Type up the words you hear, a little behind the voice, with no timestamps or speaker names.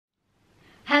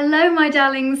Hello my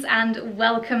darlings and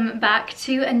welcome back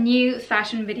to a new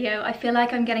fashion video. I feel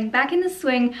like I'm getting back in the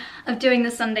swing of doing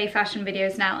the Sunday fashion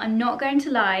videos now. I'm not going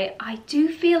to lie, I do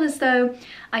feel as though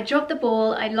I dropped the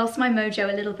ball, I lost my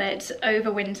mojo a little bit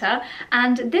over winter,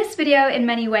 and this video in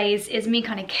many ways is me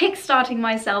kind of kick-starting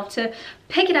myself to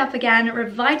pick it up again,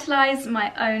 revitalize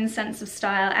my own sense of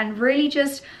style and really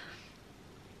just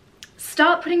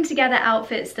start putting together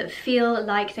outfits that feel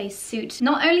like they suit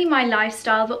not only my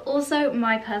lifestyle but also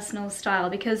my personal style,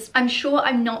 because I'm sure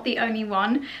I'm not the only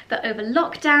one that over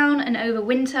lockdown and over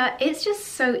winter it's just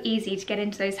so easy to get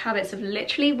into those habits of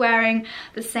literally wearing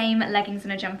the same leggings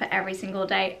and a jumper every single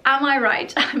day. Am I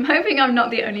right? I'm hoping I'm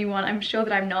not the only one. I'm sure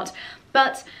that I'm not,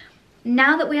 but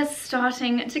now that we are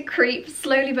starting to creep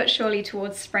slowly but surely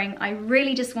towards spring, I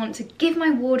really just want to give my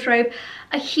wardrobe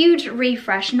a huge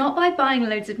refresh, not by buying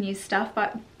loads of new stuff,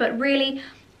 but really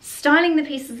styling the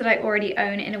pieces that I already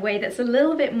own in a way that's a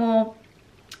little bit more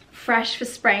fresh for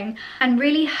spring, and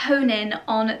really hone in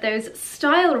on those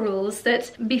style rules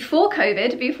that before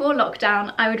COVID, before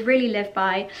lockdown, I would really live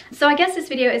by. So I guess this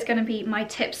video is going to be my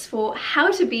tips for how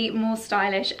to be more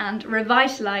stylish and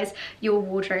revitalize your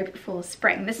wardrobe for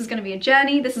spring. This is going to be a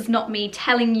journey. This is not me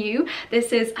telling you.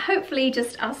 This is hopefully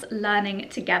just us learning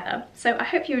together. So I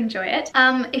hope you enjoy it.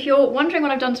 If you're wondering what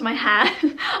I've done to my hair,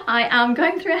 I am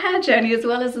going through a hair journey as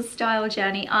well as a style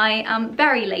journey. I am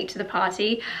very late to the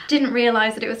party. Didn't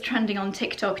realize that it was trending on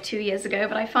TikTok 2 years ago,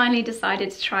 but I finally decided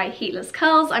to try heatless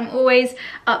curls. I'm always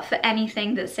up for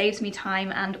anything that saves me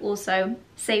time and also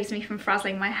saves me from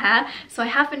frazzling my hair. So I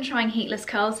have been trying heatless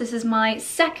curls. This is my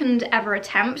second ever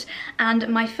attempt and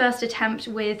my first attempt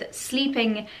with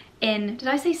sleeping in, did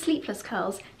I say sleepless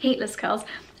curls? Heatless curls.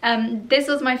 This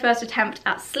was my first attempt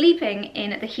at sleeping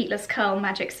in the heatless curl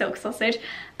magic silk sausage,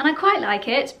 and I quite like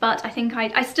it, but I think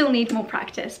I still need more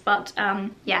practice. But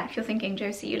yeah, if you're thinking,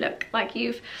 Josie, you look like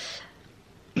you've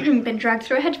been dragged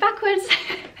through a hedge backwards,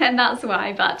 and that's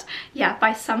why. But yeah,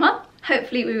 by summer,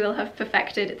 hopefully we will have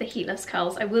perfected the heatless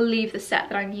curls. I will leave the set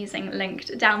that I'm using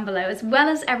linked down below, as well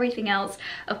as everything else,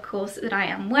 of course, that I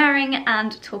am wearing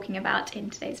and talking about in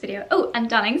today's video. Oh, and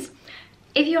darlings,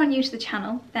 if you are new to the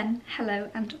channel, then hello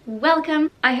and welcome.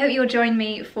 I hope you'll join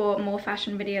me for more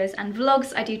fashion videos and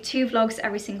vlogs. I do 2 vlogs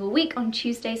every single week on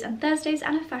Tuesdays and Thursdays,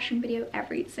 and a fashion video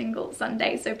every single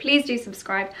Sunday. So please do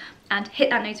subscribe and hit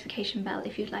that notification bell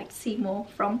if you'd like to see more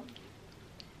from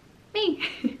me.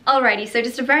 Alrighty, so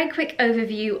just a very quick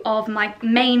overview of my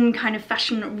main kind of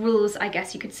fashion rules, I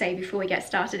guess you could say, before we get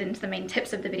started into the main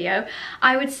tips of the video.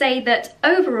 I would say that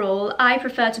overall I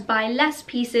prefer to buy less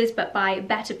pieces but buy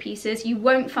better pieces. You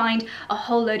won't find a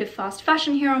whole load of fast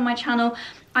fashion here on my channel.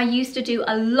 I used to do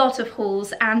a lot of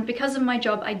hauls, and because of my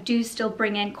job I do still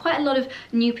bring in quite a lot of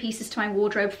new pieces to my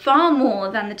wardrobe, far more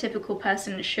than the typical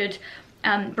person should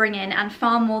bring in, and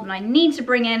far more than I need to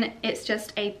bring in. It's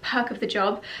just a perk of the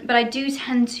job. But I do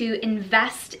tend to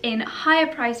invest in higher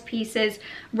priced pieces,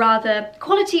 rather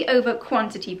quality over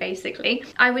quantity basically.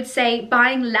 I would say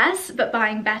buying less but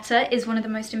buying better is one of the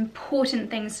most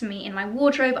important things for me in my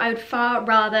wardrobe. I would far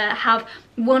rather have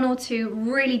 1 or 2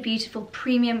 really beautiful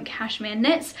premium cashmere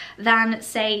knits than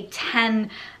say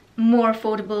 10 more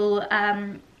affordable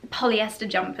polyester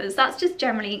jumpers. That's just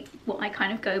generally what I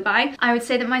kind of go by. I would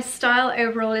say that my style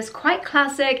overall is quite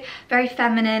classic, very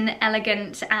feminine,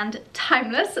 elegant and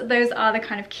timeless. Those are the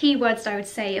kind of key words that I would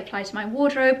say apply to my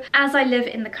wardrobe. As I live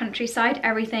in the countryside,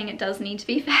 everything does need to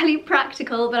be fairly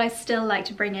practical, but I still like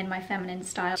to bring in my feminine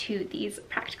style to these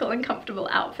practical and comfortable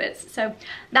outfits. So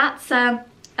that's a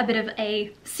bit of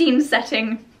a scene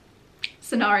setting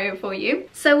scenario for you.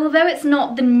 So although it's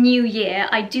not the new year,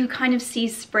 I do kind of see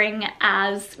spring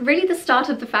as really the start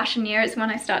of the fashion year. It's when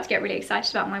I start to get really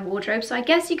excited about my wardrobe. So I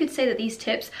guess you could say that these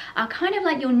tips are kind of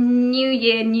like your new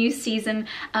year, new season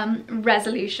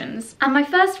resolutions. And my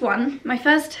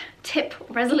first tip,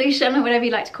 resolution, or whatever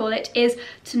you like to call it, is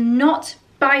to not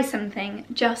buy something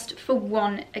just for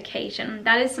one occasion.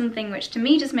 That is something which to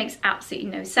me just makes absolutely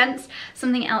no sense.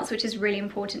 Something else which is really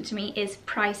important to me is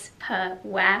price per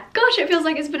wear. Gosh, it feels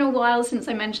like it's been a while since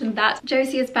I mentioned that.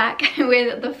 Josie is back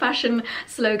with the fashion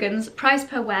slogans. Price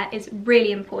per wear is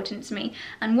really important to me,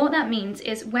 and what that means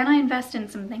is when I invest in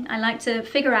something, I like to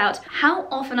figure out how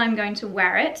often I'm going to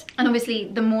wear it, and obviously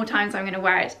the more times I'm going to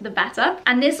wear it, the better.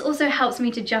 And this also helps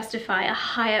me to justify a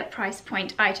higher price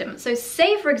point item. So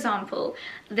say for example,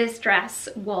 this dress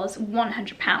was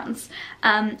 £100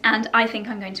 and I think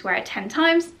I'm going to wear it 10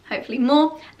 times, hopefully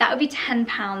more. That would be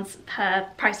 £10 per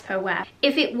price per wear.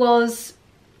 If it was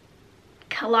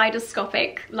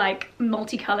kaleidoscopic, like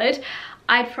multicolored,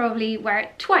 I'd probably wear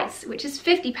it twice, which is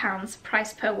 £50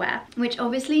 price per wear, which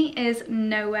obviously is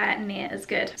nowhere near as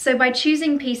good. So by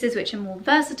choosing pieces which are more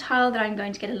versatile, that I'm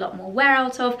going to get a lot more wear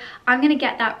out of, I'm going to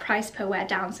get that price per wear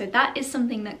down. So that is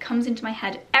something that comes into my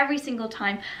head every single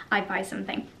time I buy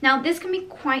something. Now this can be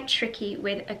quite tricky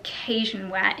with occasion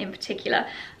wear in particular.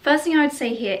 First thing I would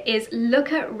say here is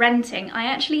look at renting. I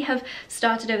actually have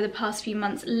started over the past few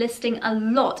months listing a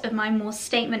lot of my more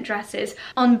statement dresses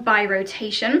on Buy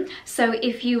Rotation. So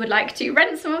if you would like to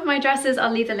rent some of my dresses,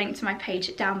 I'll leave the link to my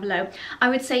page down below. I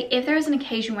would say if there is an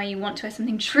occasion where you want to wear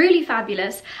something truly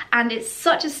fabulous and it's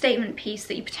such a statement piece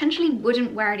that you potentially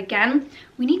wouldn't wear it again,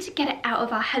 we need to get it out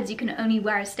of our heads. You can only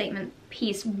wear a statement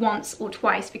piece once or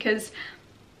twice, because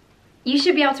you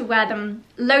should be able to wear them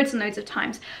loads and loads of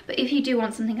times. But if you do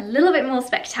want something a little bit more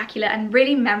spectacular and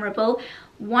really memorable,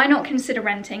 why not consider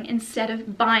renting instead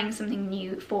of buying something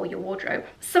new for your wardrobe?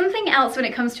 Something else when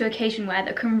it comes to occasion wear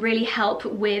that can really help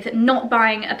with not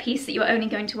buying a piece that you're only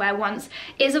going to wear once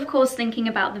is of course thinking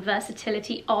about the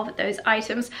versatility of those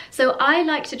items. So I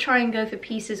like to try and go for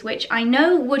pieces which I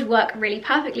know would work really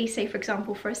perfectly, say for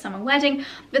example for a summer wedding,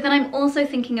 but then I'm also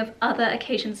thinking of other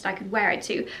occasions that I could wear it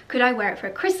to. Could I wear it for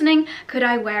a christening? Could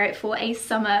I wear it for a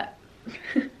summer...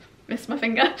 missed my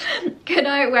finger. Could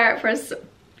I wear it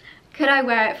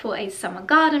for a summer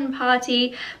garden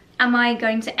party? Am I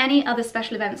going to any other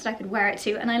special events that I could wear it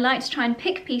to? And I like to try and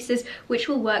pick pieces which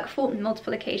will work for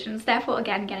multiple occasions, therefore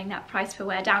again getting that price per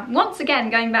wear down. Once again,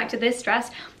 going back to this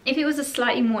dress, if it was a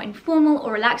slightly more informal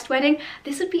or relaxed wedding,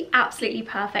 this would be absolutely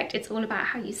perfect. It's all about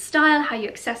how you style, how you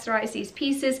accessorize these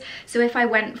pieces. So if I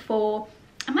went for...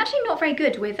 I'm actually not very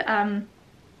good with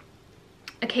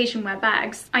occasion wear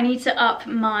bags. I need to up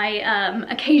my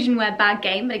occasion wear bag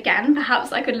game again.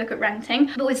 Perhaps I could look at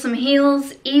renting, but with some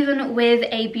heels, even with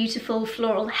a beautiful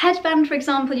floral headband for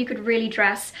example, you could really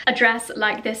dress a dress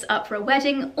like this up for a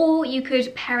wedding, or you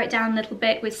could pare it down a little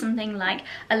bit with something like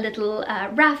a little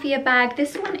raffia bag.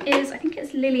 This one is, I think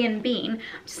it's Lillian Bean.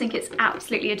 I just think it's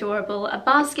absolutely adorable. A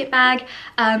basket bag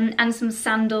and some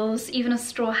sandals, even a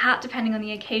straw hat depending on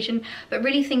the occasion, but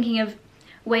really thinking of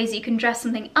ways you can dress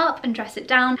something up and dress it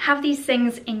down. Have these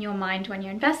things in your mind when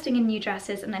you're investing in new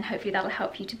dresses, and then hopefully that'll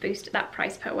help you to boost that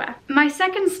price per wear. My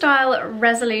second style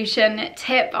resolution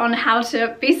tip on how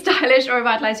to be stylish or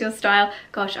revitalize your style,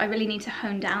 gosh, I really need to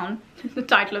hone down the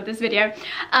title of this video,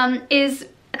 is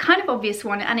a kind of obvious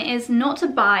one, and it is not to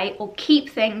buy or keep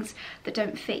things that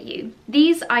don't fit you.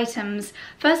 These items,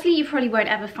 firstly, you probably won't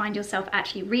ever find yourself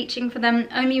actually reaching for them.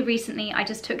 Only recently I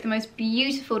just took the most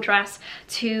beautiful dress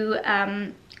to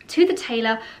the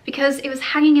tailor because it was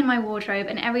hanging in my wardrobe,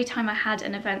 and every time I had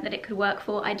an event that it could work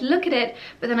for, I'd look at it,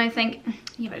 but then I think,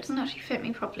 you know, it doesn't actually fit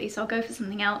me properly, so I'll go for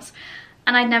something else.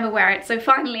 And I'd never wear it. So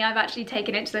finally I've actually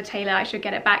taken it to the tailor. I should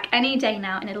get it back any day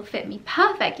now and it'll fit me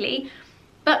perfectly.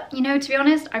 But, you know, to be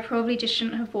honest, I probably just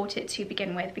shouldn't have bought it to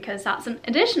begin with because that's an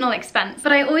additional expense.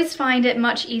 But I always find it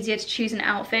much easier to choose an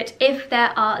outfit if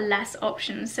there are less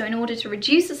options. So in order to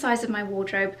reduce the size of my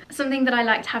wardrobe, something that I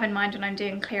like to have in mind when I'm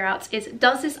doing clear outs is,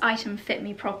 does this item fit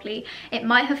me properly? It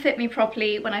might have fit me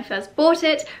properly when I first bought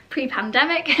it,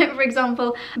 pre-pandemic, for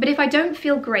example. But if I don't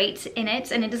feel great in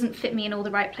it and it doesn't fit me in all the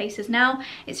right places now,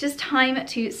 it's just time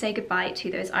to say goodbye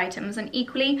to those items. And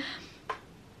equally,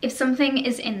 if something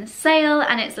is in the sale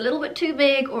and it's a little bit too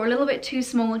big or a little bit too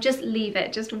small, just leave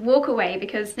it, just walk away,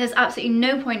 because there's absolutely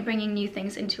no point bringing new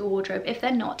things into your wardrobe if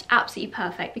they're not absolutely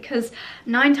perfect, because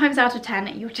 9 times out of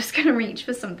 10 you're just gonna reach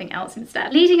for something else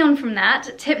instead. Leading on from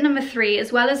that, tip number 3,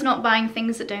 as well as not buying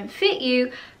things that don't fit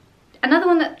you, another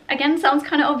one that again sounds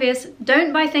kind of obvious,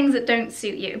 don't buy things that don't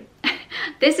suit you.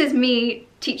 This is me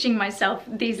teaching myself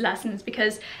these lessons,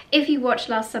 because if you watched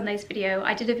last Sunday's video,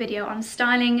 I did a video on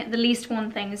styling the least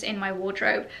worn things in my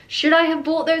wardrobe. Should I have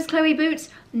bought those Chloe boots?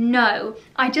 No,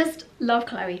 I just love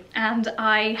Chloe, and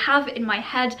I have in my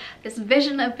head this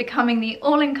vision of becoming the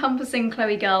all-encompassing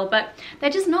Chloe girl, but they're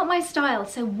just not my style.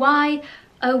 So why,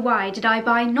 oh why, did I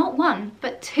buy not 1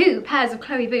 but 2 pairs of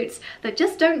Chloe boots that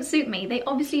just don't suit me? They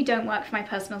obviously don't work for my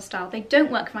personal style, they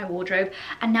don't work for my wardrobe,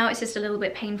 and now it's just a little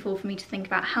bit painful for me to think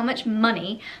about how much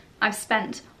money I've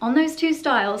spent on those 2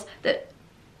 styles that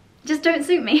just don't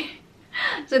suit me.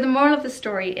 So the moral of the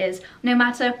story is, no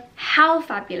matter how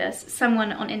fabulous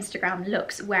someone on Instagram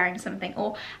looks wearing something,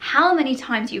 or how many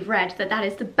times you've read that that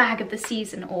is the bag of the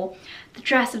season, or the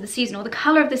dress of the season, or the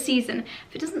color of the season,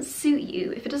 if it doesn't suit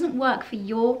you, if it doesn't work for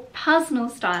your personal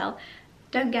style,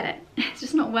 don't get it. It's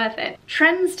just not worth it.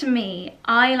 Trends to me,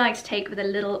 I like to take with a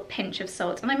little pinch of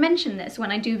salt. And I mention this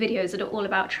when I do videos that are all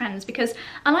about trends because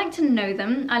I like to know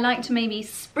them. I like to maybe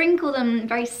sprinkle them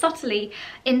very subtly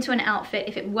into an outfit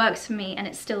if it works for me and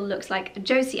it still looks like a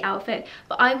Josie outfit.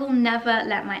 But I will never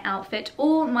let my outfit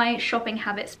or my shopping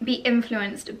habits be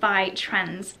influenced by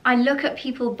trends. I look at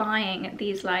people buying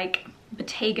these like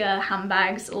Bottega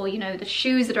handbags or, you know, the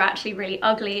shoes that are actually really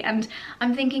ugly, and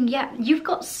I'm thinking, yeah, you've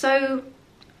got so,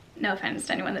 no offense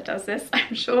to anyone that does this,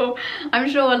 I'm sure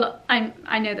a lot,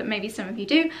 I know that maybe some of you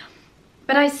do,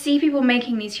 but I see people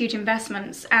making these huge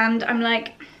investments and I'm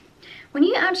like, when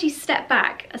you actually step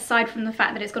back, aside from the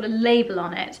fact that it's got a label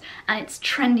on it and it's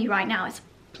trendy right now, it's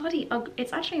bloody ugly,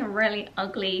 it's actually a really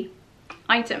ugly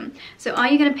item. So are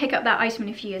you going to pick up that item in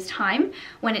a few years time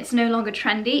when it's no longer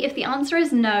trendy? If the answer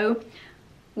is no,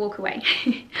 walk away.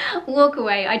 Walk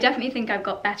away. I definitely think I've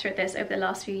got better at this over the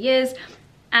last few years.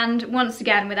 And once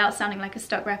again, without sounding like a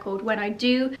stuck record, when I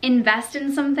do invest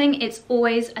in something, it's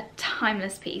always a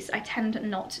timeless piece. I tend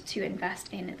not to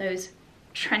invest in those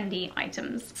trendy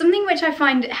items. Something which I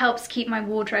find helps keep my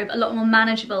wardrobe a lot more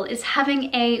manageable is having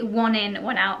a one in,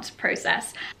 one out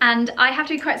process. And I have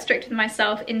to be quite strict with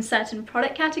myself in certain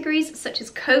product categories, such as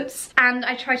coats. And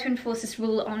I try to enforce this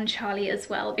rule on Charlie as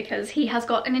well, because he has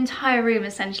got an entire room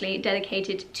essentially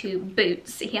dedicated to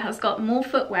boots. He has got more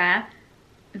footwear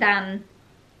than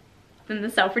the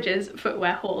Selfridges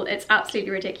footwear haul. It's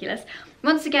absolutely ridiculous.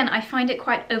 Once again, I find it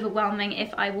quite overwhelming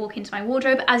if I walk into my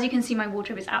wardrobe. As you can see, my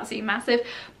wardrobe is absolutely massive,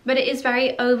 but it is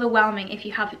very overwhelming if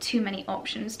you have too many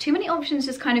options. Too many options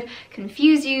just kind of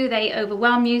confuse you, they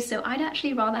overwhelm you, so I'd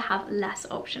actually rather have less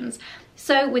options.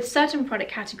 So with certain product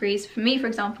categories, for me, for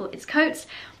example, it's coats.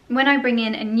 When I bring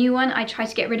in a new one, I try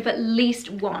to get rid of at least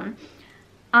one.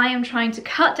 I am trying to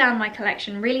cut down my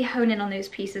collection, really hone in on those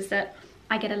pieces that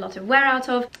I get a lot of wear out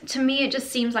of. To me, it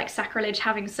just seems like sacrilege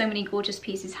having so many gorgeous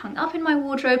pieces hung up in my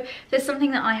wardrobe. If there's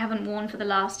something that I haven't worn for the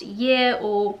last year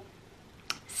or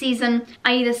season,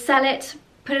 I either sell it,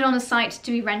 put it on a site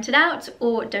to be rented out,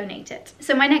 or donate it.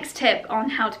 So my next tip on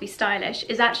how to be stylish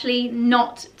is actually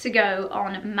not to go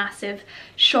on massive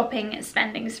shopping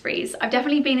spending sprees. I've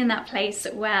definitely been in that place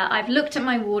where I've looked at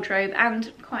my wardrobe,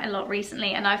 and quite a lot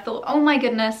recently, and I've thought, oh my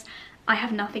goodness, I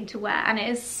have nothing to wear. And it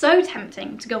is so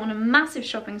tempting to go on a massive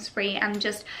shopping spree and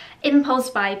just impulse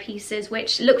buy pieces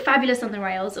which look fabulous on the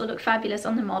rails or look fabulous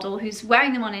on the model who's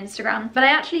wearing them on Instagram. But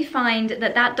I actually find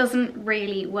that that doesn't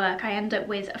really work. I end up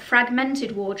with a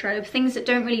fragmented wardrobe, things that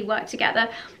don't really work together.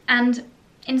 And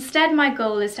instead, my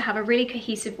goal is to have a really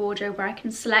cohesive wardrobe where I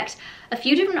can select a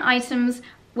few different items,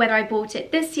 whether I bought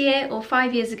it this year or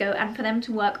 5 years ago, and for them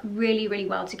to work really, really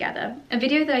well together. A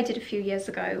video that I did a few years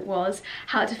ago was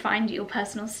how to find your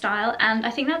personal style, and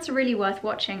I think that's really worth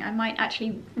watching. I might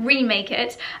actually remake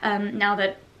it now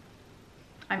that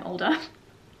I'm older.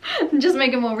 Just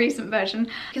make a more recent version,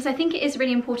 because I think it is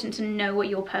really important to know what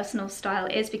your personal style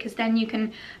is, because then you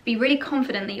can be really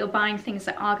confident that you're buying things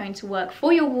that are going to work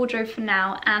for your wardrobe for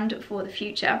now and for the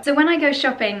future. So when I go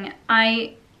shopping,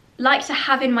 I like to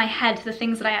have in my head the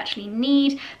things that I actually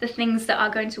need, the things that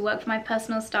are going to work for my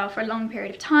personal style for a long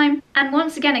period of time. And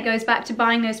once again, it goes back to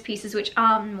buying those pieces which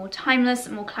are more timeless,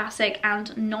 more classic,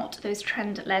 and not those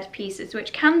trend-led pieces,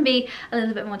 which can be a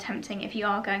little bit more tempting if you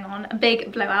are going on a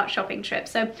big blowout shopping trip.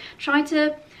 So try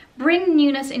to bring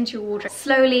newness into your wardrobe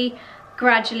slowly,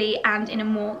 gradually, and in a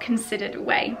more considered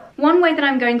way. One way that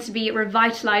I'm going to be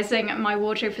revitalizing my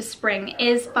wardrobe for spring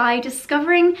is by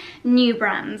discovering new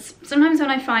brands. Sometimes when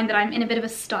I find that I'm in a bit of a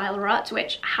style rut,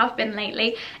 which I have been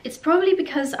lately, it's probably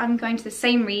because I'm going to the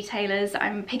same retailers,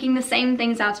 I'm picking the same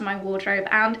things out of my wardrobe,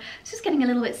 and it's just getting a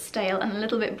little bit stale and a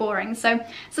little bit boring. So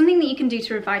something that you can do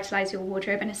to revitalize your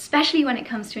wardrobe, and especially when it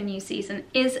comes to a new season,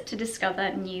 is to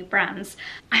discover new brands.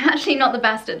 I'm actually not the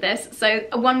best at this, so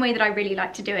one way that I really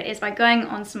like to do it is by going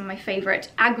on some of my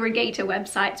favorite aggregator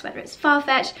websites, whether it's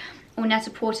Farfetch or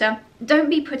Net-a-Porter. Don't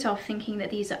be put off thinking that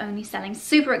these are only selling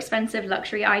super expensive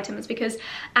luxury items, because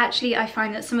actually I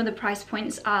find that some of the price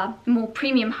points are more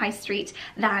premium high street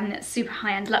than super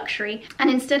high-end luxury. And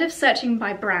instead of searching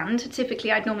by brand,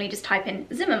 typically I'd normally just type in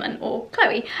Zimmermann or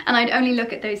Chloe and I'd only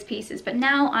look at those pieces, but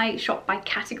now I shop by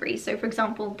category. So for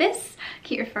example, this, I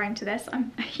keep referring to this,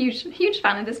 I'm a huge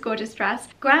fan of this gorgeous dress.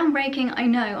 Groundbreaking, I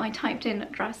know, I typed in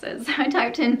dresses.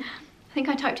 I think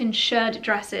I typed in shirred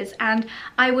dresses, and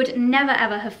I would never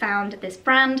ever have found this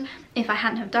brand if I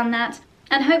hadn't have done that.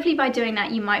 And hopefully by doing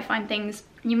that, you might find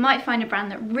a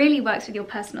brand that really works with your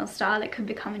personal style. It could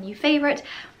become a new favorite,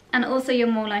 And also you're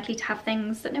more likely to have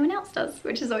things that no one else does,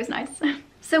 which is always nice.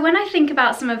 So when I think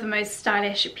about some of the most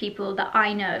stylish people that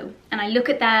I know, and I look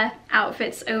at their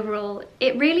outfits overall,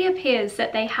 it really appears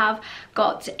that they have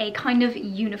got a kind of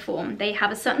uniform. They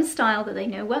have a certain style that they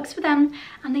know works for them,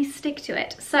 and they stick to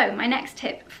it. So my next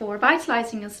tip for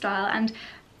revitalizing your style and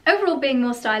overall being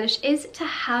more stylish is to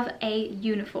have a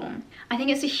uniform. I think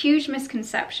it's a huge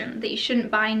misconception that you shouldn't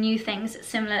buy new things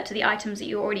similar to the items that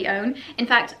you already own. In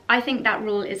fact, I think that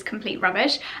rule is complete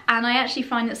rubbish, and I actually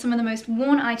find that some of the most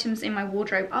worn items in my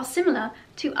wardrobe are similar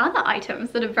to other items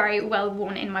that are very well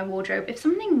worn in my wardrobe. If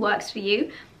something works for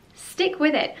you, stick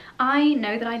with it. I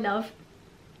know that I love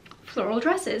floral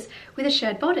dresses with a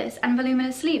shirred bodice and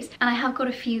voluminous sleeves, and I have got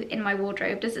a few in my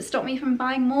wardrobe. Does it stop me from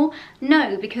buying more?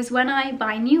 No, because when I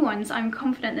buy new ones, I'm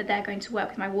confident that they're going to work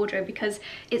with my wardrobe because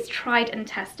it's tried and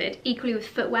tested. Equally with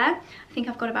footwear, I think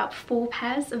I've got about 4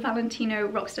 pairs of Valentino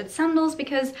Rockstud sandals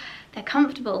because they're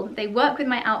comfortable, they work with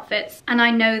my outfits, and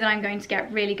I know that I'm going to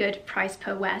get really good price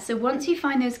per wear. So once you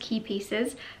find those key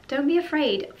pieces, don't be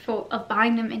afraid of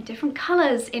buying them in different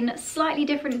colours, in slightly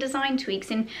different design tweaks,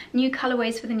 in new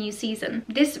colourways for the new season.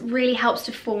 This really helps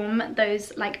to form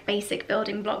those like basic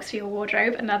building blocks for your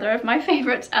wardrobe, another of my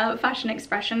favourite fashion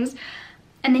expressions.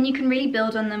 And then you can really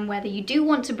build on them, whether you do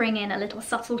want to bring in a little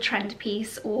subtle trend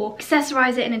piece or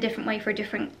accessorize it in a different way for a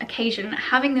different occasion.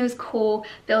 Having those core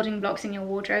building blocks in your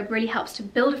wardrobe really helps to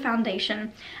build a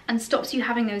foundation and stops you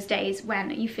having those days when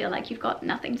you feel like you've got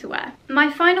nothing to wear. My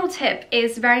final tip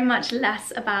is very much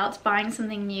less about buying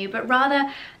something new, but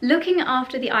rather looking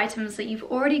after the items that you've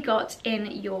already got in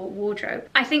your wardrobe.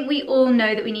 I think we all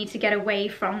know that we need to get away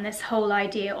from this whole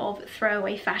idea of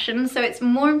throwaway fashion, so it's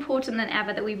more important than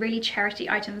ever that we really cherish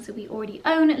the items that we already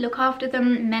own, look after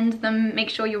them, mend them, make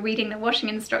sure you're reading the washing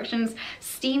instructions,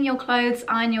 steam your clothes,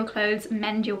 iron your clothes,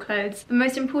 mend your clothes. The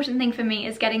most important thing for me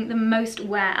is getting the most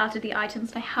wear out of the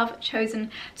items that I have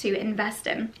chosen to invest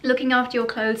in. Looking after your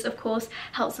clothes, of course,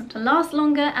 helps them to last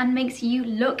longer and makes you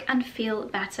look and feel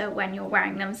better when you're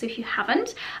wearing them. So if you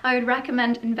haven't, I would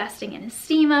recommend investing in a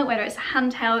steamer, whether it's a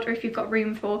handheld or if you've got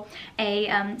room for a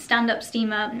stand-up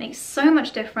steamer. It makes so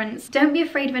much difference. Don't be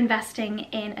afraid of investing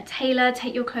in a tailor.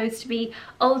 Take your clothes to be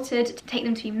altered, to take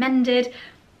them to be mended.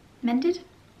 Mended?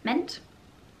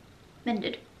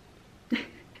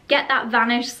 Get that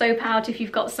Vanish soap out if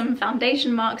you've got some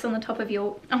foundation marks on the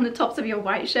tops of your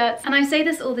white shirts. And I say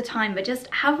this all the time, but just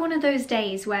have one of those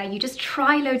days where you just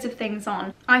try loads of things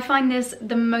on. I find this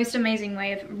the most amazing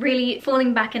way of really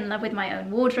falling back in love with my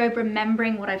own wardrobe,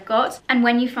 remembering what I've got. And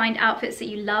when you find outfits that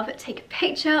you love, take a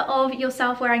picture of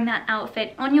yourself wearing that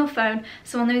outfit on your phone.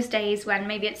 So on those days when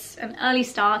maybe it's an early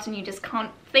start and you just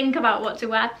can't think about what to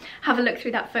wear, have a look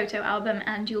through that photo album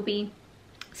and you'll be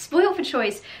spoiled for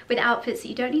choice with outfits that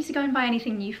you don't need to go and buy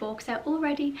anything new for because they're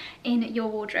already in your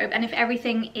wardrobe. And if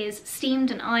everything is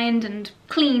steamed and ironed and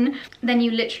clean, then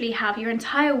you literally have your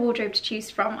entire wardrobe to choose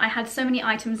from. I had so many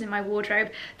items in my wardrobe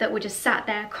that were just sat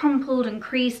there crumpled and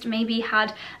creased, maybe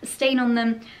had a stain on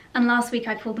them, and last week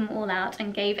I pulled them all out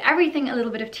and gave everything a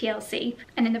little bit of TLC,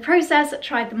 and in the process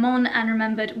tried them on and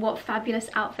remembered what fabulous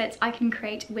outfits I can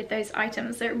create with those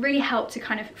items. So it really helped to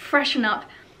kind of freshen up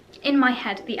in my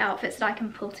head the outfits that I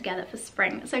can pull together for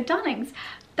spring. So darlings,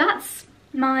 that's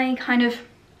my kind of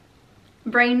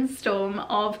brainstorm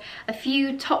of a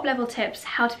few top level tips,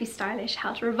 how to be stylish,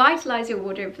 how to revitalize your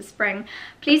wardrobe for spring.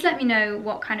 Please let me know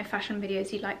what kind of fashion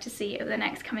videos you'd like to see over the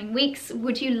next coming weeks.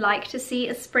 Would you like to see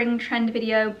a spring trend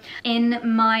video? In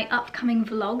my upcoming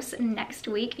vlogs next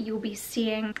week, you'll be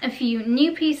seeing a few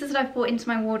new pieces that I've brought into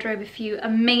my wardrobe, a few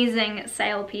amazing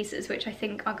sale pieces which I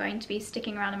think are going to be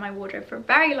sticking around in my wardrobe for a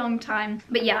very long time.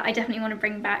 But yeah, I definitely want to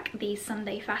bring back these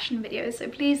Sunday fashion videos, so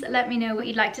please let me know what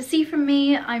you'd like to see from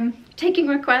me. I'm taking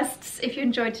requests. If you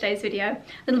enjoyed today's video, a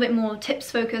little bit more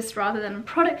tips focused rather than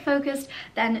product focused,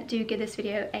 then do give this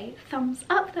video a thumbs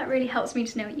up. That really helps me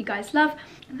to know what you guys love.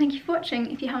 And thank you for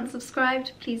watching. If you haven't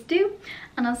subscribed, please do,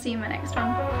 and I'll see you in my next one.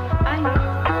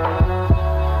 Bye.